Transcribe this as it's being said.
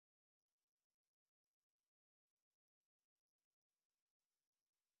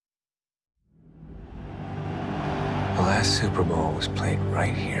last Super Bowl was played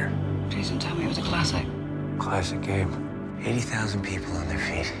right here. Please don't tell me it was a classic. Classic game. 80,000 people on their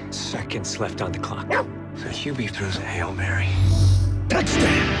feet. Seconds left on the clock. So Hubie throws a Hail Mary.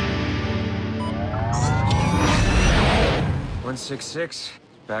 Touchdown! 166,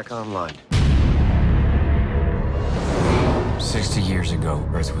 back online. 60 years ago,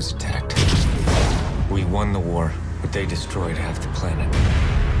 Earth was attacked. We won the war, but they destroyed half the planet.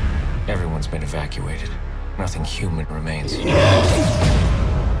 Everyone's been evacuated. Nothing human remains.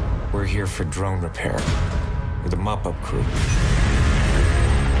 We're here for drone repair with a mop-up crew.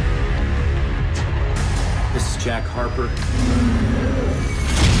 This is Jack Harper.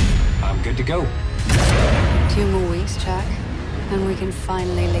 I'm good to go. 2 more weeks, Jack, and we can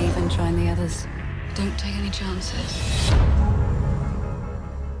finally leave and join the others. Don't take any chances.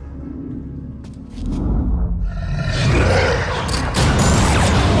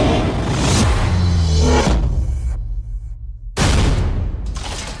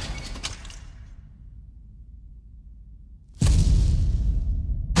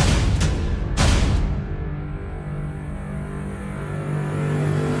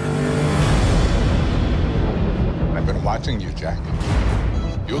 I've been watching you, Jack.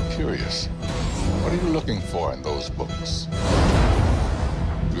 You're curious. What are you looking for in those books?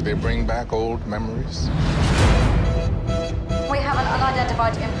 Do they bring back old memories? We have an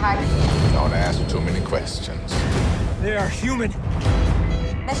unidentified impact. Don't ask too many questions. They are human.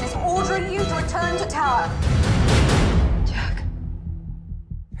 This is ordering you to return to tower. Jack.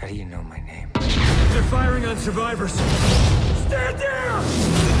 How do you know my name? They're firing on survivors. Stand there!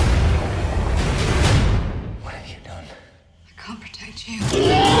 What have you done? I can't protect you.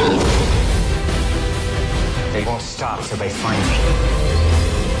 They won't stop till they find me.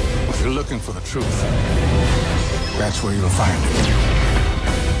 If you're looking for the truth, that's where you'll find it.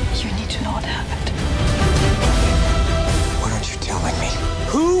 You need to know what happened.